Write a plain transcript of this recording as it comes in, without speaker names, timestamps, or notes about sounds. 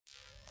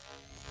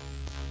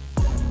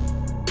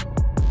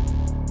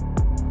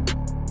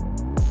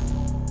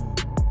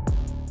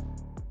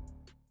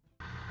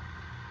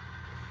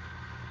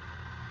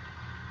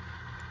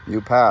New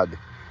pad.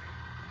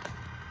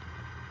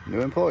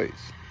 New employees.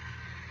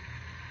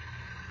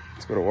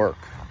 Let's go to work.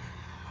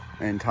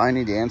 And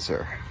Tiny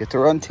Dancer. Get to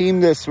run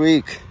team this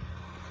week.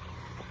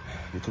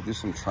 Get to do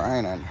some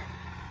training.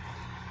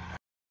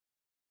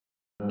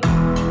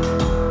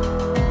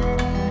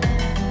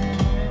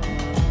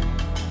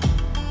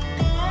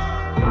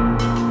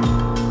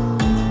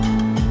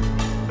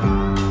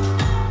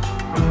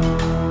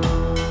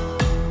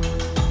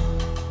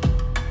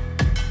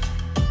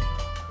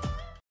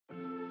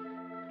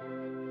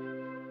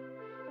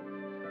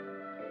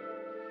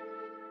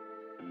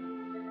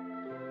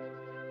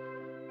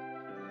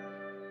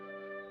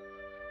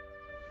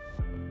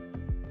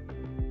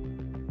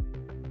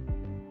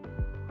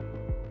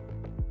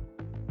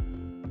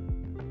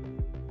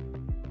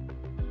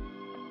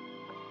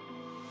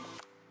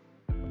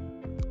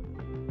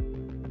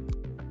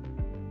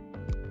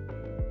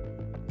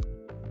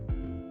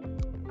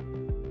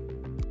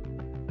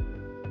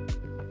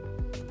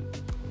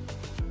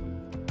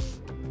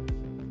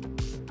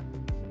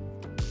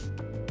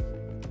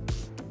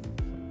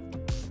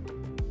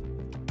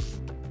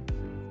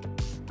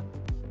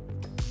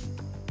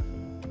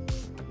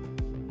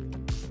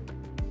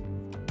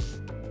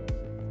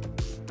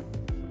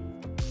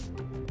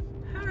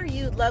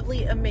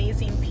 Lovely,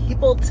 amazing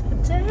people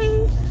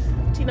today.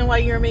 Do you know why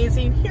you're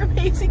amazing? You're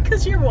amazing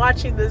because you're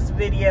watching this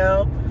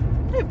video.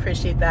 I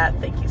appreciate that.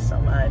 Thank you so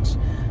much.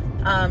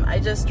 I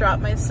just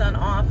dropped my son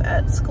off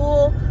at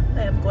school.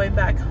 I am going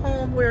back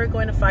home. We're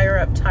going to fire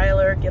up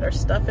Tyler, get our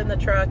stuff in the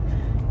truck,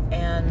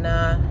 and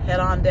head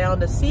on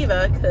down to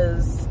Siva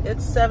because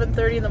it's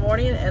 7:30 in the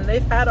morning and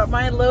they've had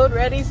my load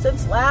ready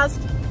since last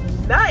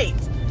night.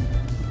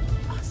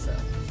 Awesome.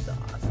 So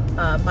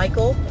awesome.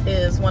 Michael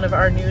is one of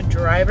our new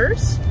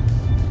drivers.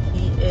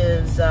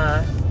 Is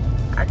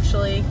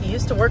actually, he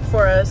used to work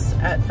for us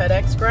at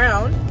FedEx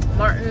Ground.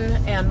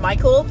 Martin and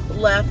Michael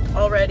left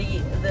already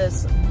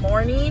this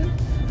morning.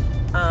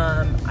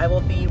 I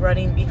will be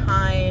running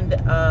behind,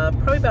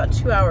 probably about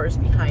 2 hours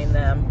behind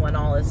them when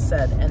all is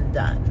said and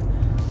done.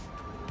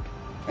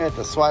 I had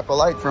to swipe a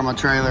light from a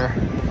trailer.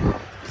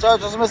 So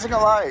just missing a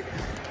light.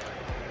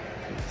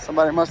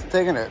 Somebody must have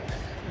taken it.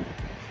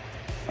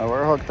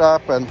 We're hooked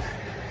up and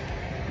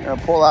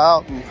gonna pull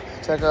out and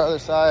check our other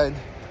side.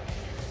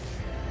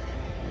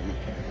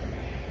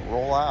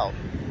 Roll out.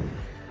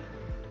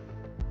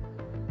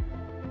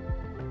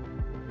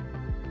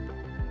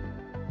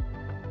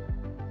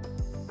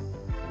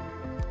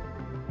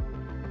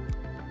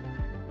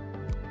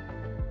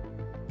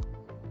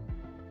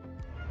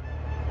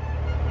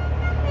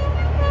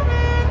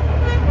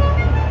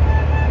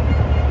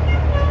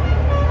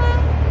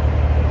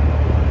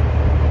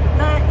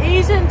 The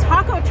Asian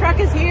taco truck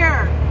is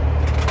here.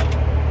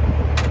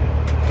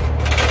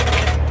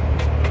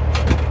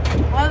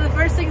 One of the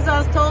first things I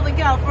was told in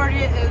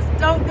California is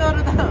don't go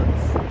to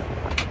those.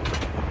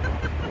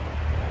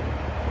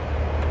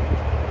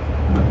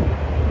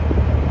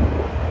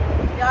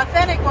 The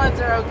authentic ones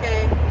are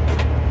okay.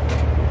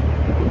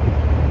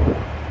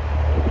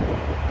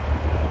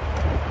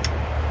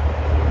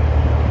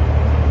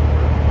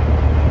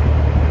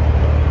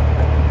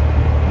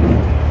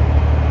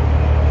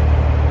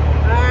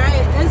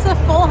 Alright, it's a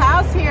full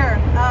house here.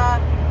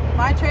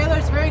 My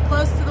trailer's very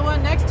close to the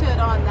one next to it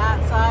on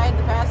that side,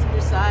 the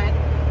passenger side.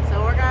 So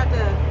we're going to have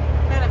to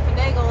kind of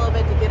finagle a little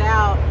bit to get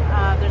out.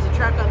 There's a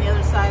truck on the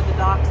other side of the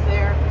docks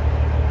there.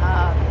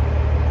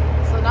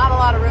 So not a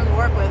lot of room to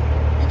work with.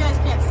 You guys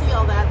can't see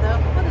all that though.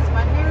 What is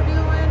my hair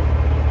doing?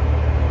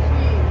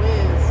 Gee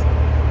whiz.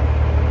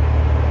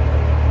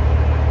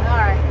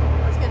 Alright,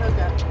 let's get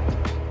hooked up.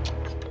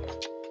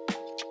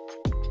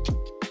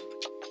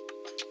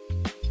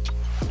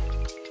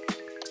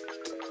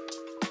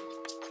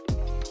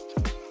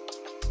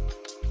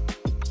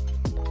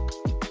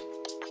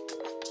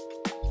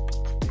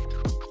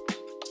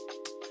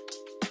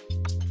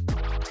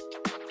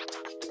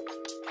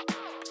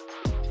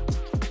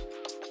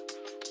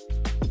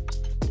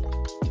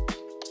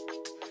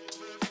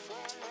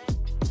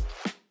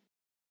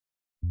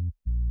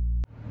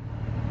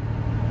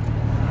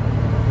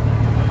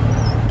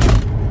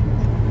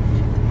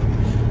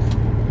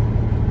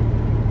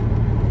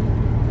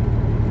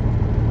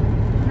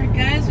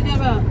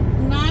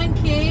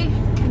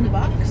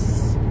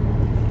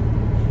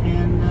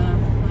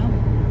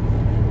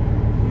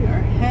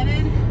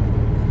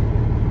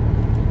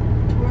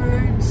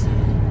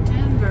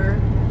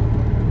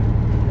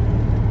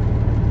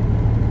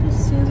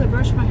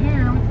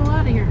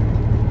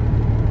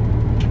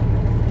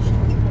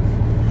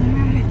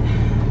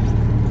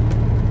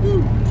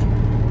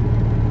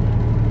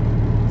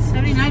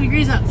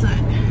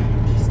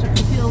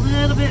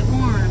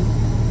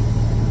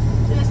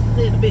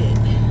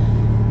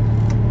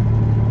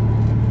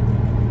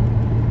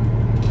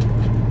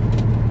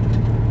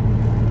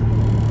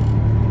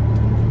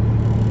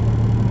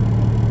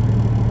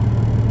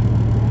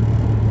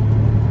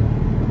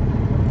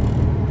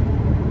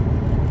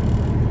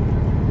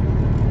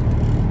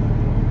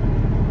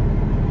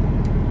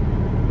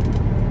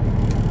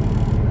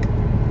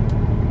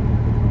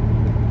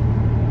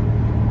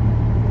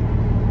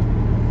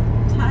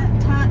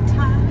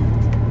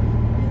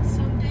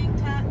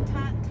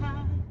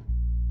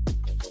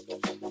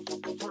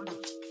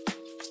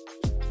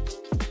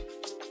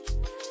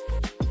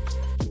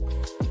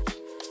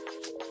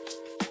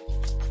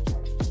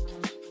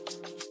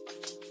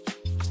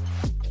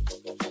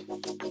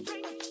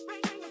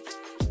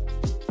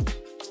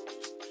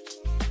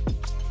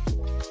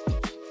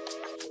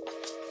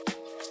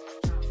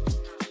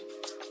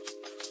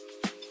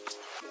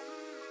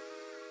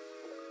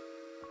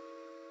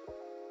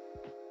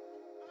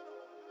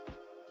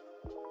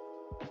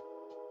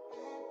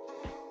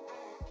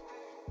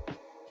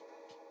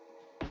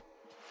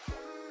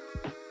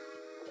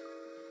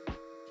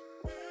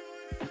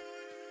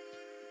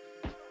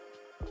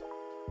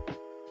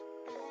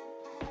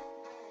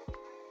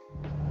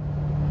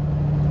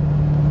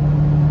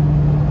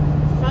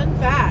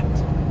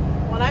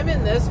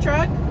 this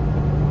truck,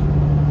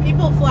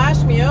 people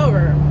flash me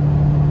over.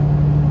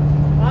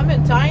 I'm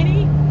in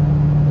tiny.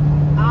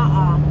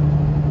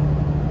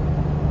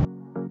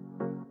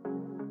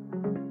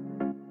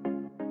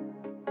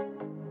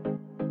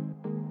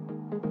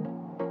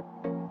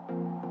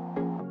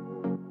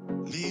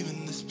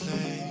 Leaving this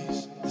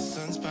place, the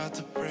sun's about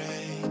to break.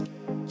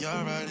 You're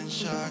riding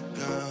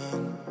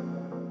shotgun.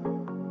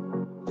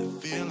 The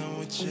feeling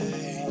we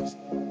chase.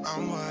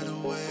 I'm wide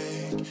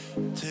awake.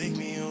 Take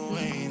me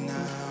away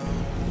now.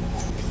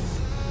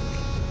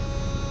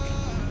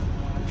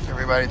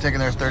 Everybody taking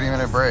their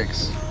 30-minute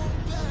breaks.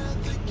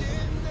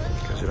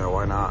 Because you know,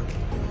 why not?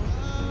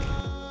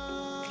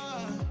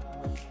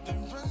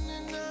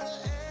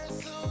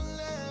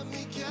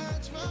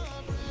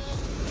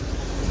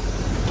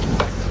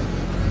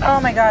 Oh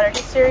my God, are you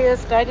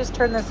serious? Did I just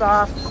turn this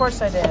off? Of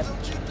course I did.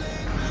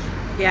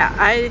 Yeah,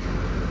 I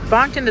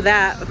bonked into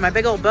that with my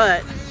big old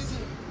butt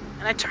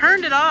and I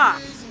turned it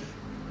off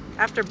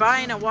after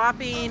buying a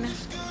whopping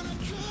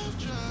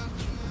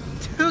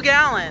 2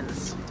 gallons.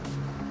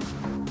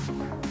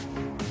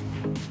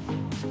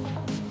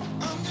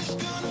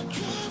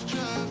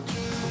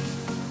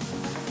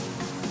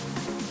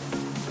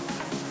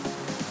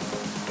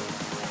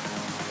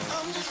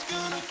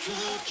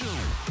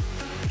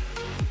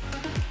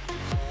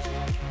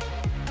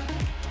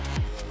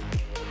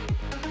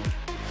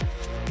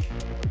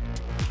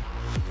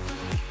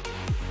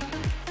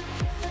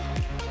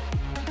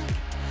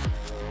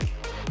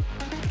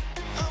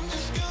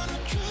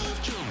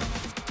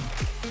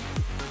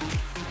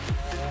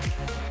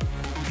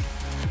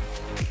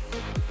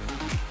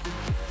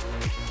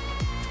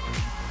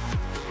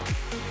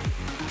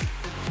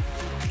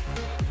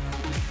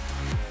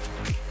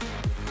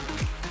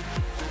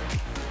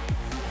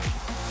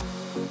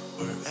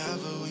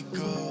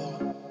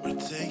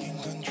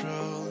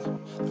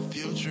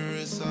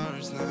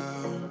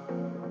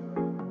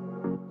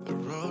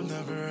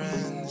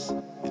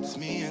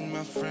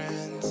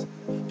 Friends,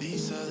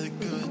 these are the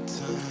good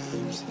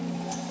times.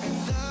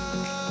 And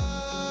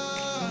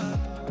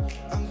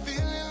I'm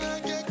feeling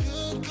like I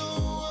could go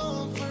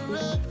on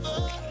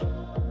forever.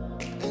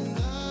 And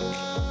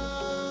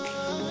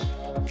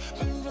I've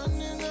been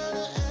running out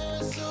of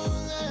air, so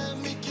let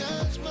me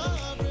catch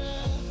my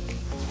breath.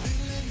 This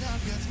feeling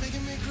I've got's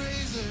making me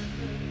crazy.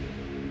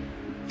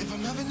 If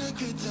I'm having a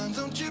good time,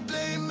 don't you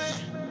blame me.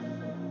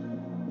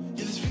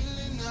 Yeah, this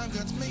feeling I've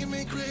got's making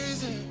me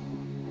crazy.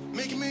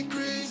 Making me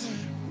crazy.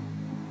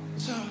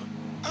 So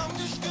I'm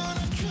just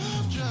gonna drive.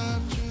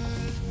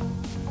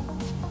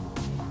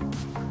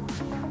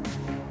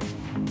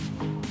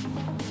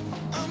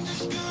 I'm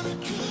just gonna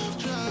drive.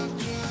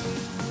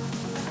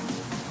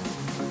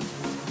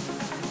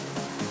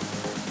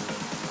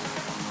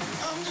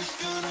 I'm just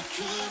gonna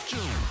drive.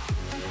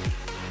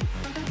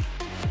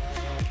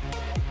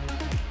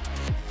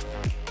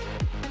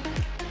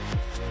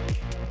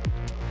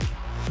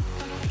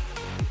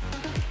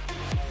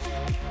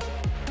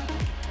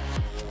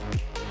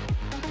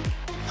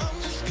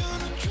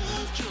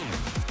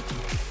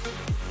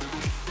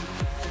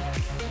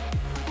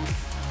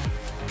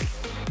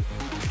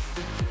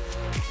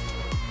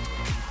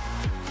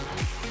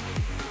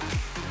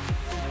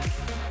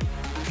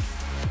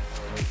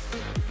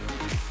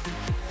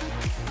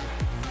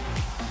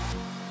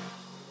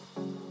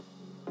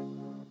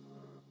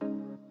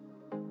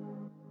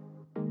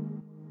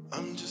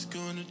 I'm just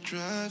gonna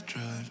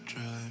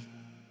drive.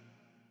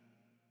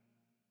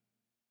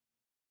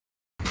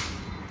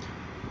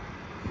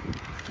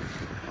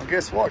 Well,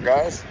 guess what,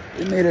 guys?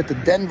 We made it to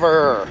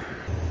Denver.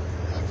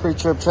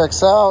 Pre-trip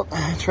checks out.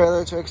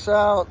 Trailer checks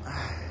out.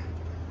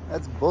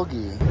 That's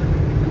Boogie.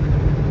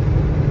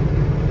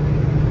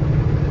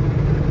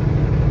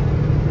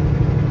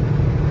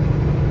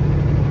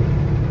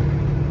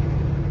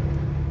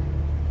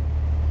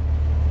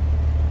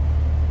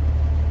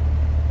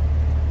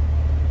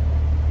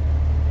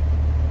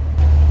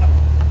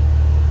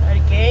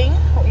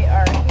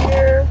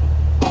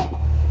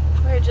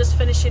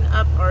 Finishing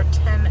up our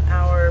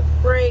 10-hour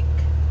break.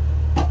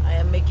 I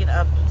am making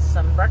up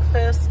some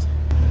breakfast.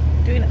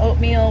 Doing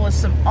oatmeal with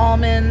some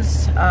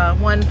almonds,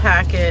 1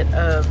 packet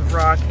of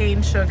raw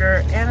cane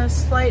sugar, and a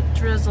slight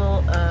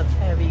drizzle of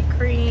heavy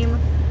cream.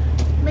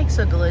 Makes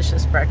a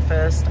delicious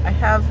breakfast. I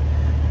have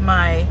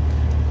my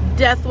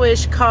Death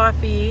Wish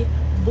coffee,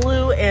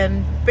 blue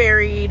and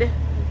berried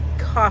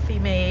coffee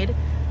made.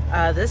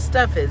 This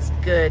stuff is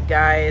good,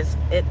 guys.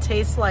 It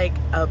tastes like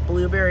a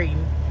blueberry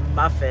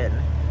muffin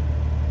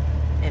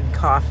in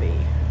coffee.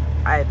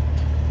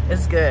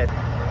 It's good.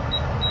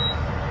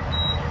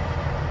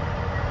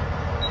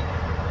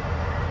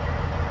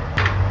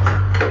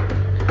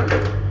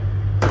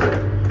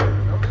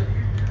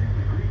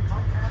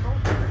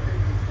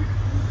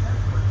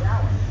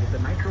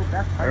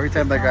 Every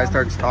time that guy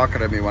starts talking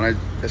to me,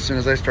 as soon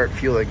as I start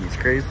fueling, he's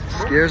crazy.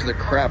 Scares the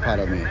crap out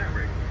of me.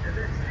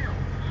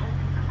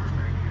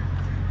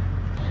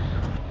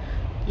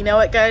 You know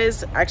what,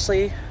 guys?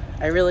 Actually,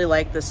 I really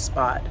like this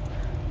spot.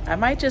 I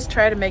might just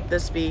try to make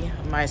this be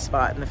my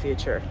spot in the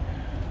future.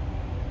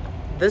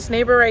 This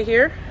neighbor right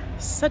here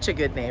Such a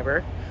good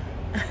neighbor.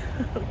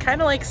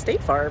 Kind of like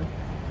State Farm.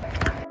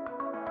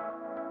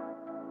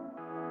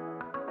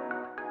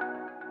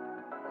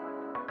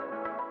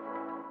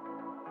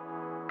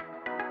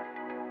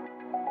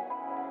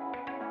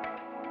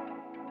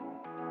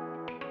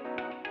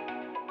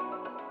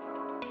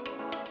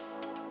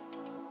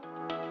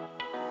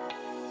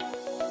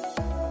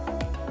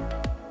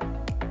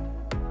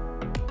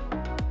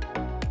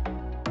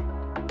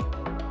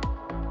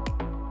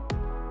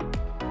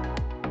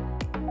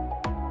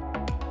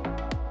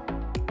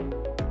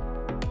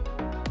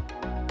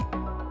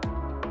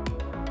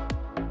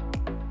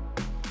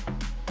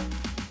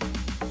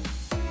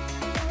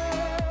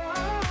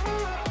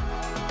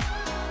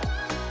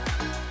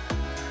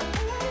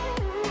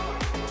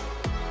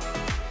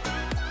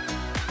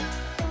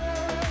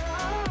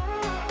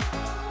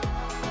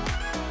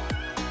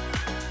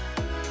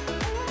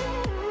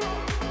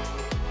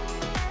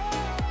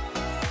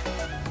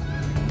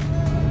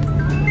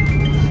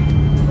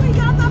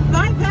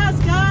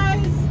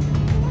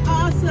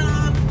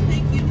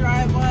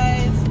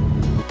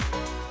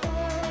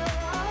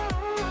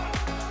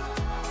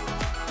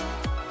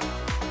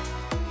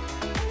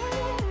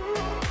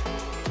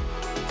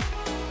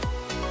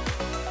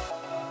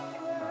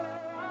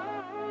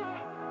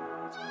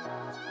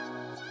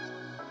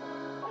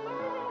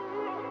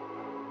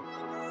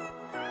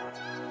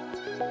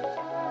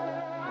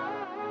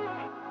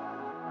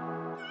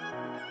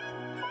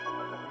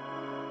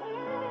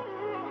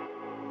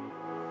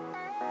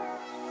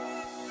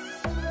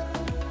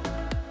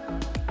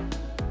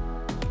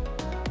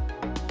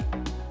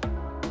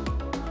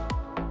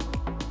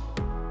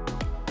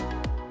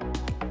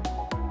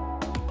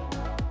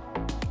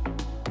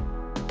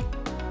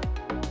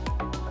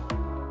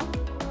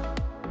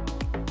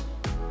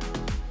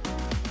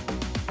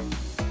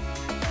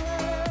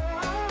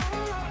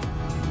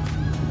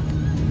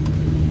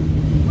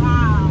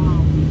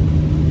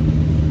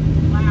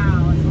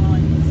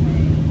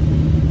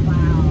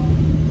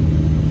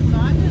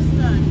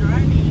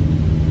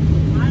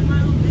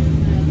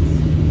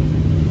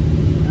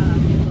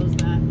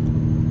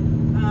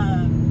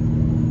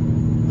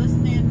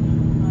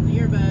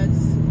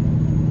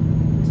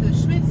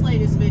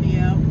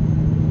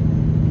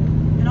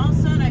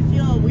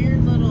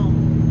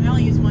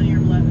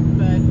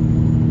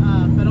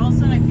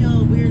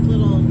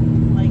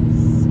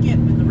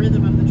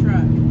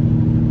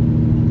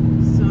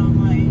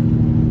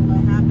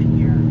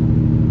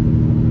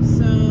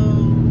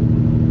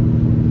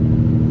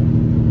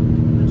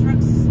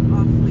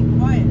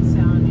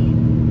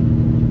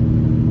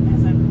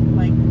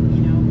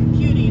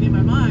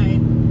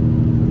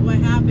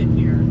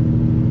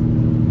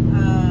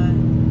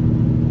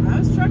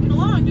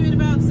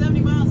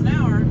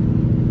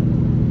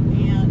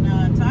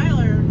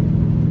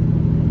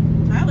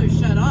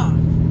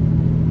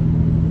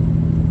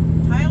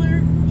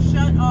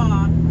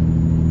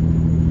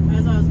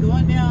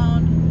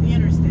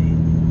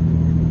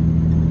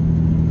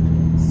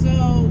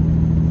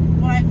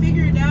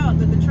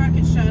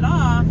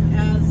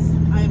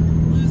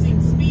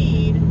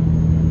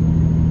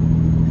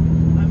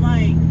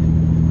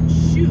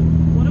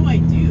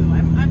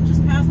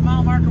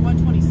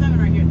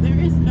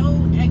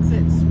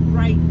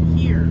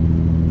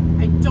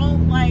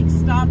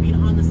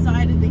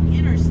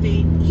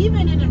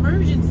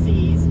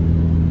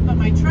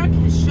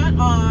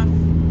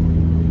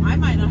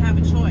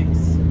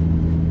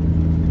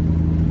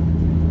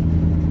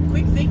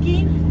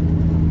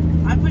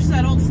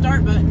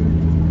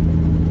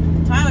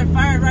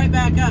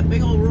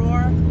 Big old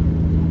roar.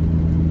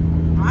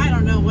 I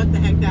don't know what the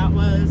heck that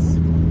was.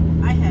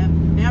 I have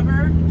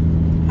never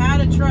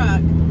had a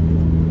truck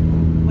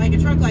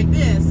like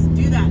this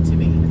do that to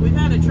me. We've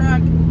had a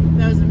truck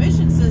that was an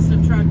emission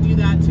system truck do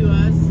that to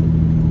us,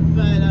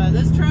 but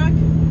this truck,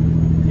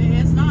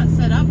 it's not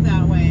set up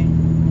that way.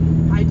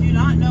 I do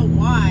not know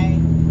why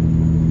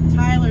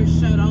Tyler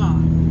shut off.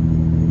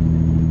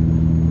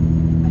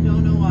 I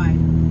don't know why.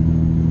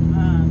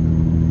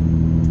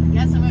 I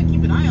guess I'm going to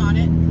keep an eye on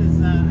it,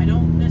 because I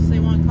don't necessarily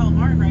want to call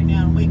Martin right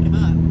now and wake him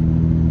up.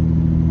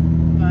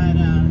 But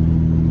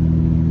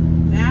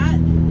that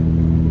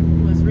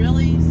was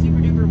really super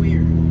duper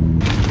weird.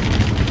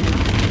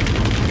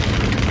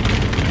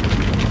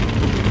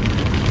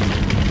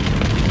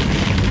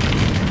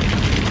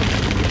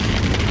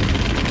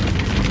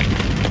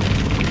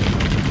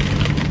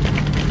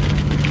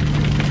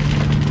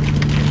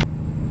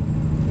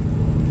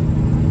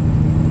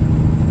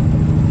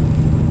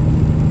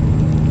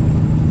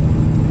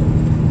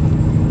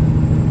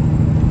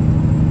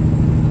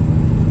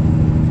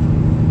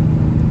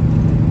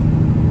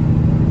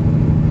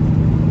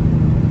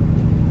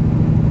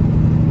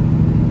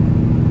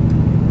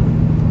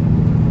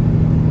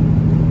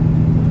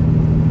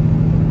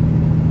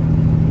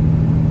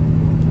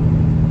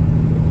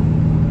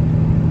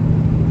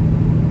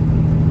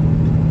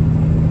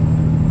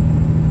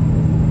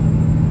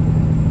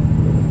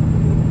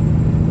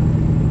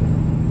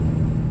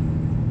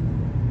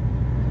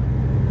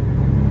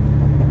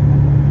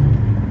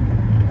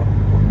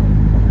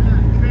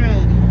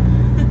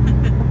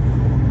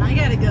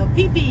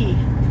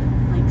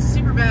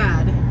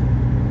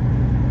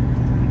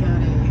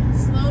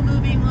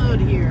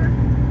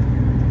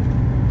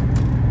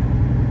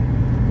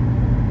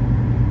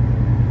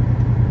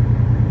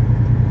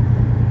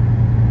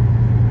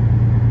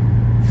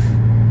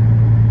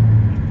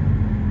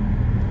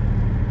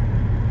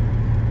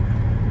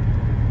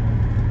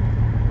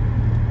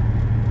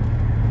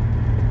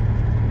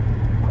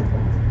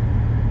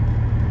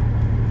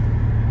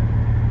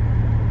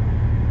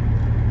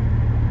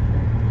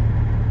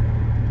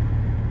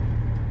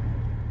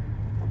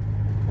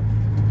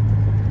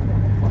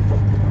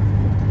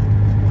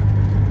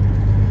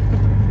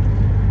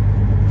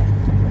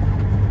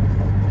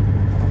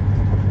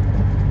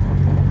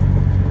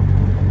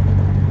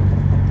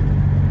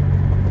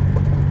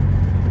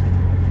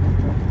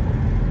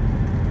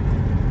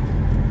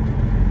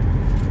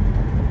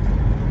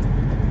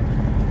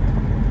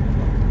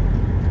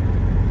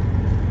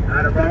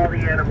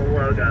 couple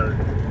logos.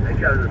 They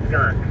chose a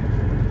skunk.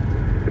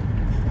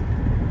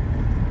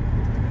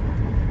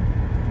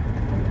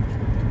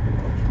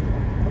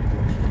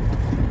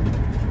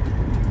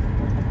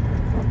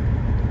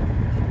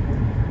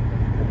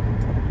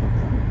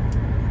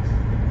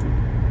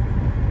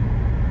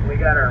 We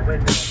got our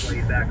windmill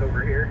blade back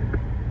over here.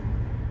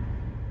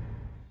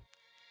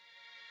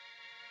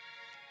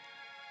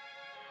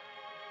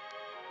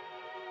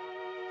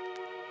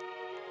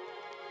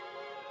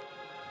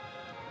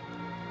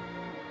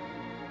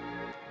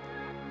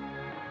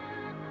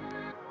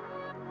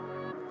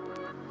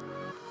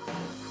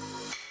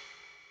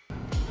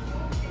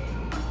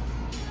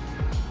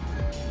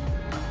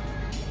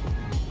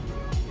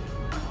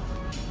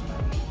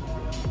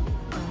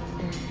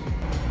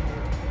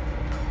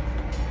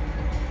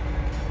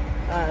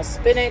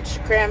 Spinach,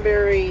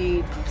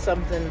 cranberry,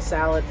 something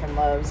salad from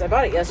Love's. I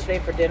bought it yesterday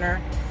for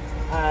dinner.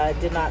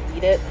 Did not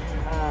eat it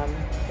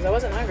because I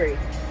wasn't hungry,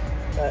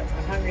 but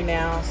I'm hungry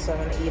now, so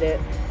I'm gonna eat it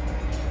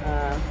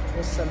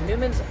with some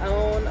Newman's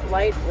Own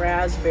light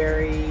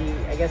raspberry.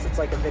 I guess it's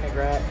like a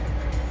vinaigrette.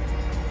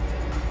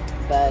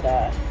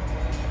 But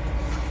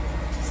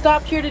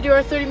stopped here to do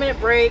our 30-minute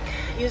break,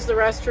 use the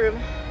restroom,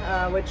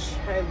 which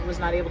I was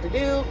not able to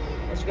do,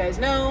 as you guys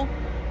know.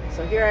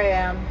 So here I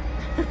am.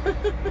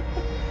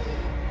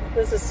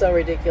 This is so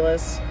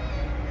ridiculous.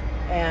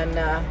 And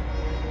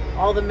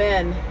all the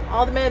men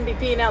be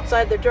peeing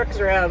outside their trucks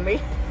around me.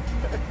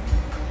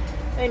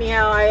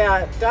 Anyhow,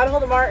 I got a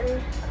hold of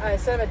Martin. I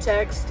sent him a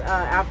text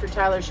after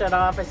Tyler shut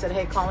off. I said,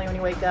 hey, call me when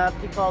you wake up.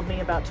 He called me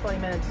about 20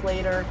 minutes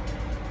later.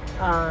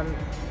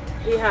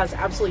 He has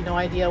absolutely no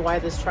idea why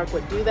this truck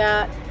would do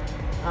that.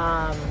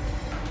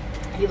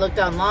 He looked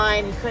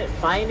online. He couldn't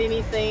find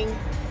anything.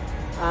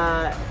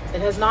 It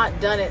has not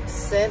done it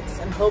since.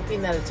 I'm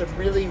hoping that it's a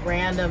really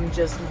random,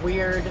 just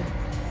weird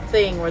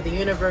thing where the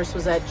universe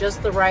was at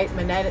just the right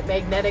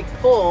magnetic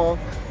pull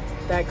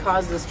that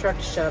caused this truck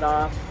to shut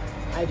off.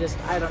 I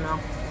don't know.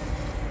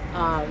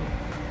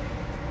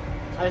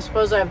 I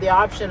suppose I have the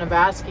option of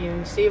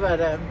asking Siva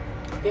to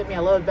get me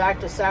a load back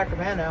to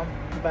Sacramento,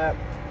 but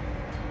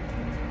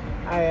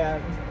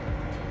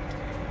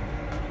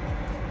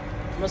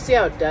we'll see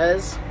how it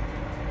does.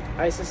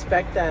 I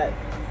suspect that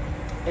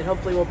it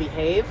hopefully will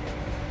behave,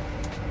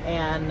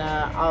 and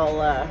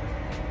I'll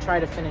try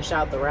to finish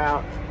out the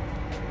route.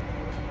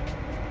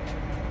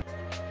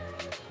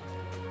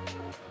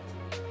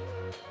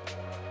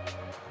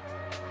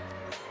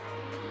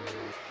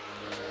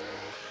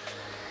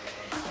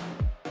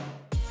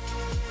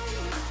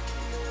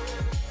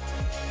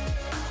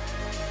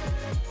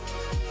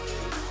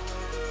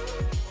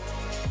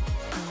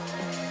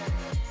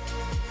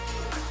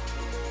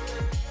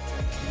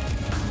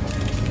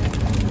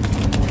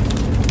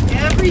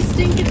 Every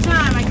stinking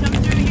time I come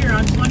through here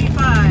on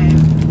 25,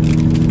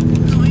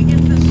 so we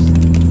get the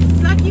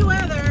sucky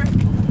weather,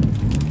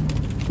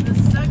 the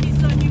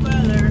sucky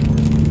weather.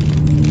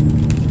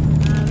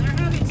 They're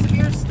having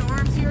severe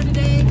storms here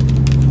today,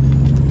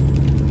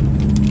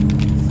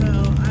 so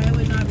I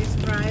would not be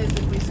surprised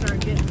if we start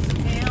getting some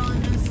hail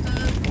and this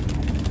stuff.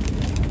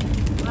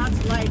 Lots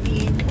of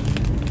lightning.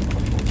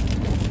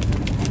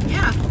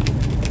 Yeah,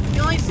 the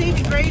only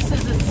saving grace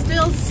is it's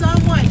still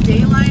somewhat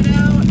daylight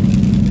out.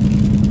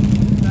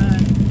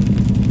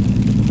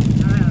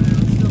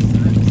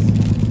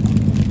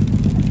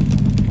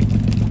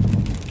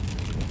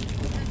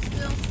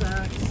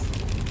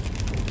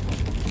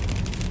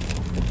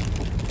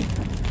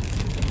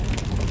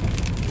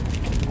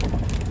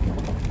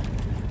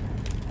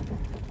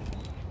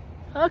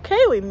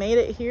 Okay, we made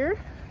it here,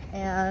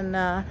 and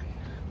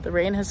the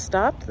rain has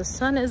stopped. The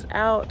sun is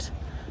out,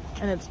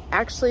 and it's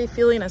actually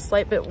feeling a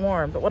slight bit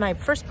warm. But when I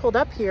first pulled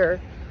up here,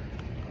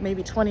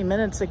 maybe 20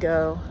 minutes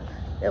ago,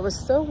 it was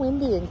so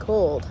windy and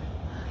cold.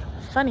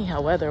 Funny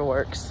how weather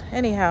works.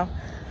 Anyhow,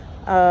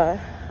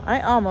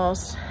 I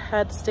almost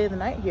had to stay the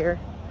night here.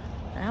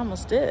 I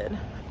almost did,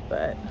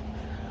 but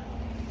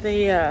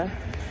they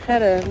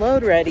had a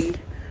load ready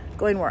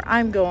going where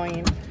I'm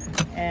going,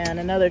 and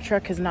another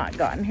truck has not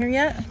gotten here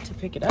yet to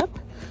pick it up.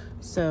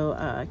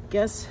 So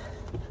guess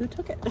who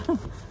took it?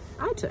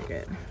 I took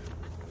it.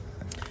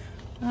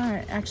 All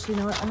right, actually,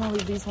 you know what? I'm gonna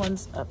leave these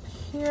ones up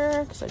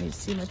here because I need to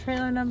see my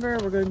trailer number.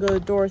 We're gonna go to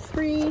door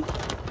 3.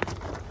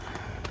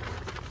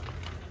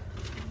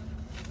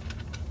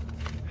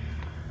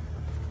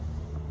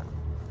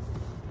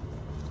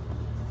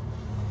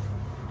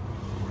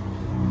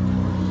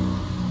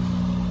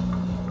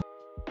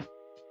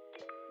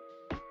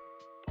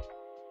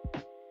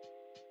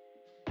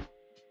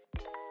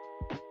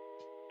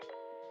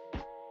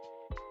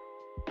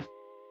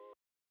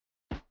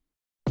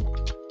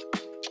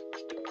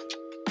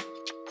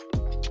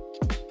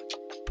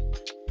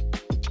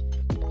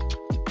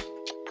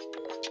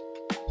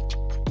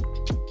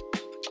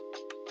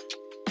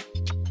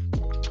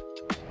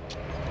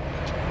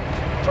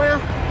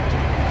 Well,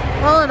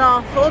 all in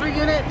all, older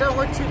unit, don't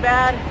look too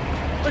bad.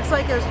 Looks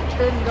like it's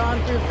been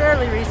gone through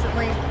fairly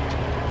recently.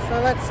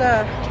 So let's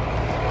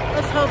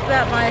hope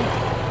that my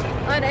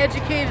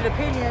uneducated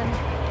opinion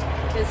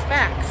is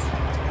facts.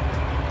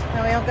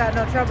 Now we don't got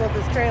no trouble with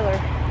this trailer.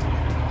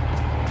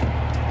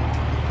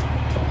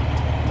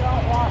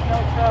 Don't want no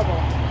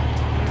trouble.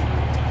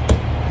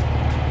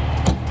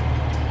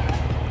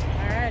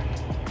 Alright.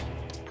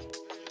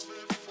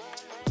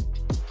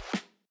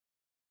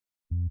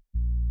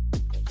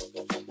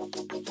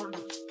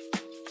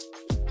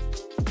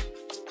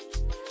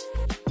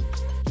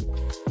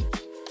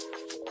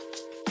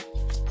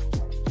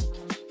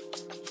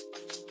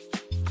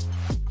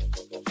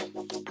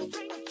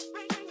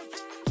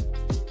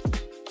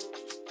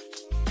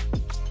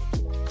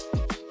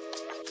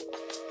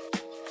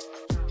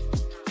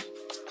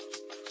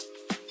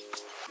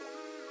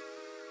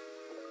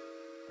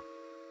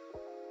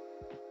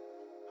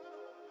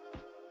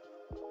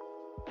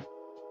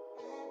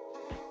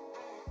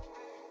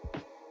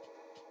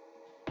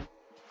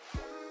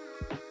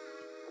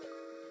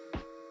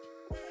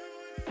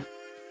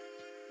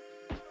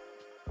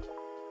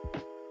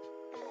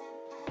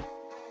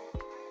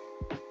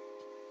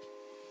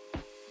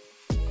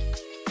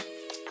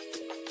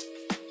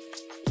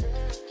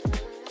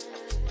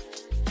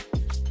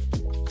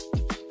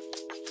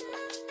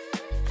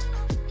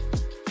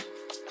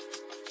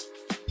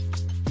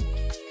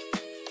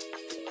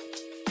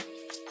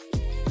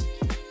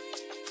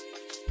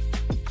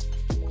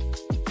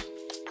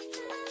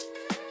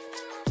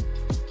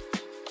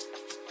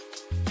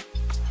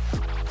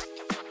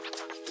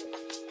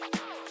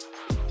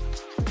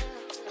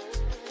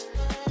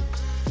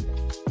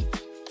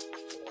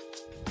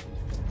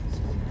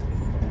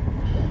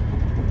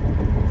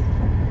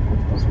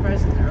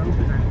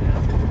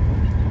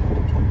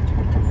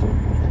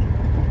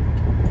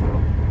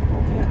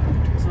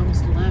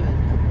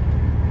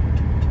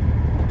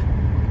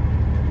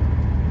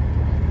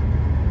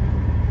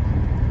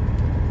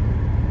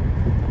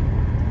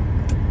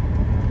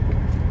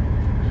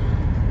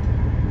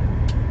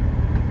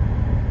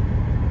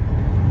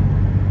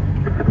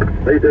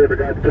 They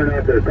forgot to turn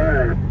off their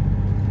sign.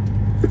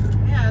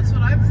 Yeah, that's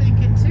what I'm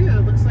thinking too.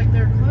 It looks like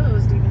they're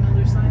closed, even though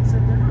their sign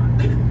said they're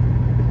not.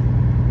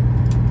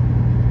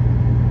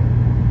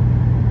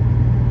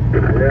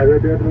 Yeah, they're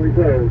definitely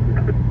closed.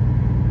 Well,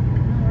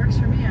 it works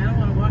for me. I don't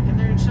want to walk in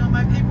there and show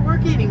my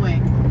paperwork anyway.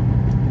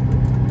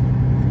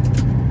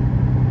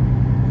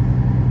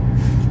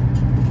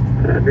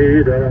 Me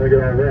either. I don't want to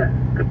get on that.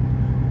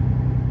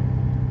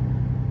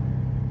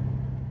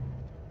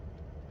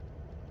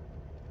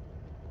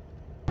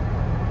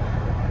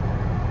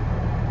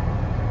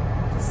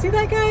 See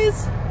that,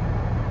 guys?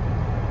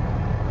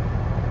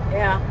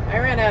 Yeah, I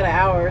ran out of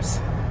hours.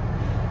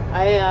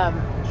 I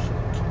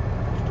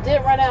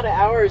didn't run out of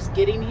hours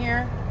getting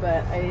here,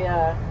 but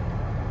I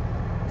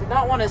did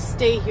not want to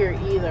stay here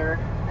either.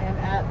 I am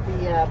at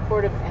the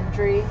port of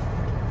entry.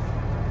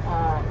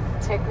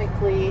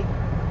 Technically,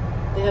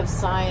 they have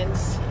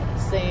signs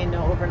saying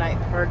no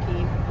overnight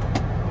parking.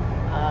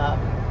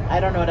 I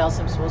don't know what else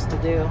I'm supposed to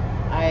do.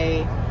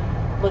 I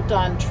looked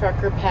on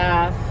Trucker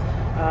Path.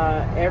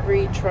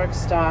 Every truck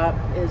stop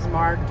is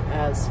marked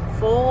as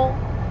full.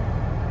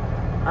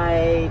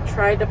 I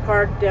tried to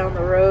park down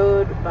the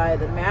road by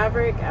the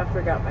Maverick after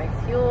I got my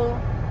fuel.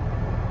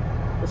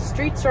 The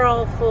streets are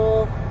all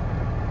full.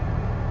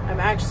 I'm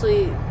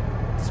actually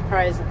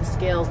surprised that the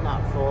scale's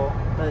not full,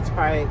 but it's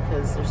probably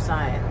because there's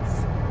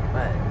signs.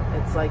 But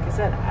it's like I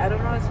said, I don't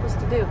know what I'm supposed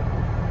to do.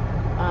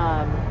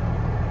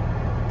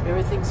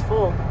 Everything's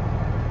full.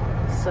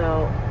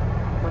 So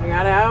when you're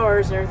out of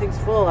hours and everything's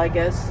full, I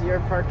guess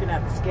you're parking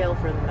at the scale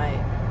for the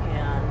night.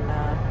 And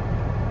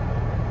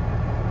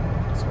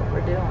that's what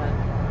we're doing.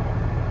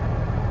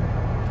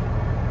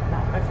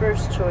 Not my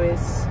first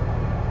choice.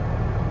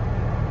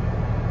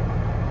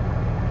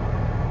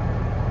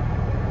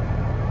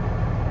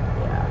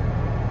 Yeah.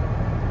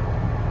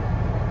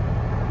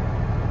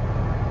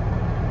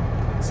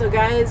 So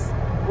guys,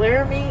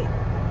 Laramie,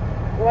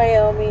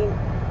 Wyoming.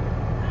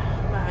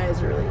 My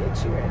eyes are really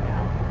itchy right now.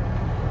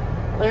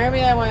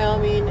 Laramie,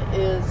 Wyoming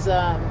is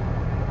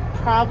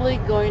probably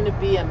going to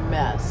be a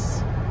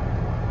mess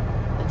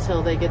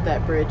until they get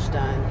that bridge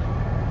done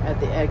at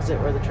the exit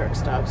where the truck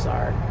stops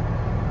are.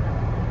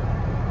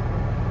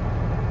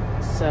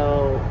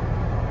 So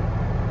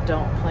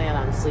don't plan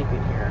on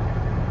sleeping here.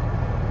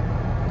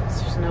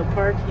 There's no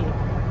parking.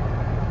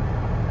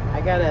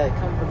 I gotta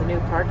come up with a new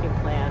parking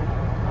plan,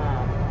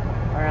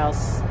 or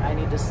else I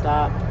need to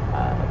stop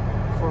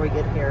before we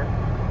get here.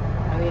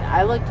 I mean,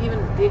 I looked, even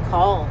the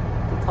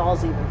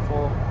call's even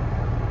full,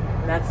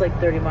 and that's like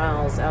 30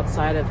 miles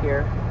outside of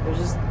here. There's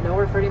just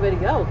nowhere for anybody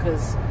to go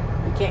because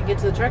you can't get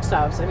to the truck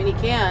stops. I mean, you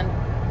can,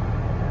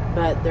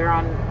 but they're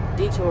on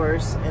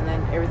detours, and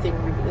then everything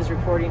is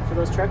reporting for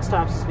those truck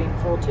stops as being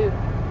full too.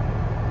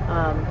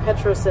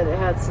 Petro said it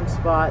had some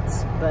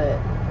spots, but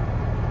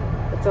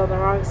it's on the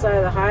wrong side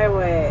of the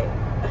highway.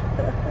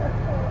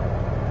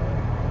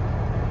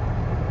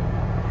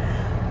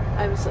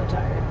 I'm so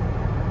tired.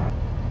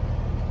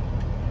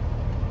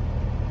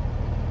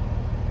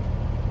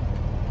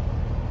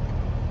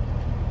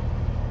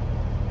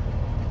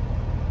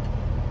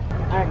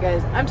 Alright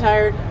guys, I'm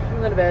tired. I'm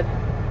going to bed.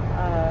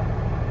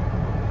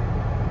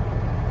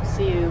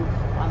 See you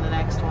on the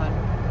next one.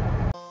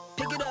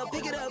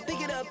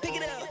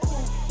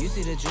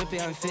 see the drippy,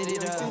 I'm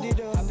fitted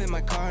up. Hop in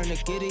my car and the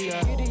giddy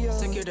up.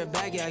 Secure the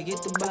bag, yeah, I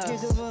get the bus.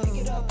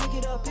 Pick it up, pick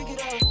it up, pick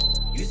it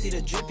up. You see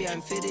the drippy,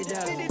 I'm fitted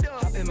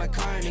up. Hop in my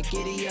car and the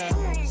giddy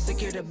up.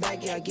 Secure the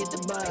bag, yeah, I get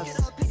the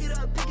bus. Pick it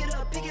up, pick it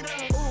up, pick it up,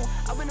 pick it up.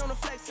 Ooh, I've been on the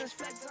flex since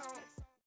flex zone.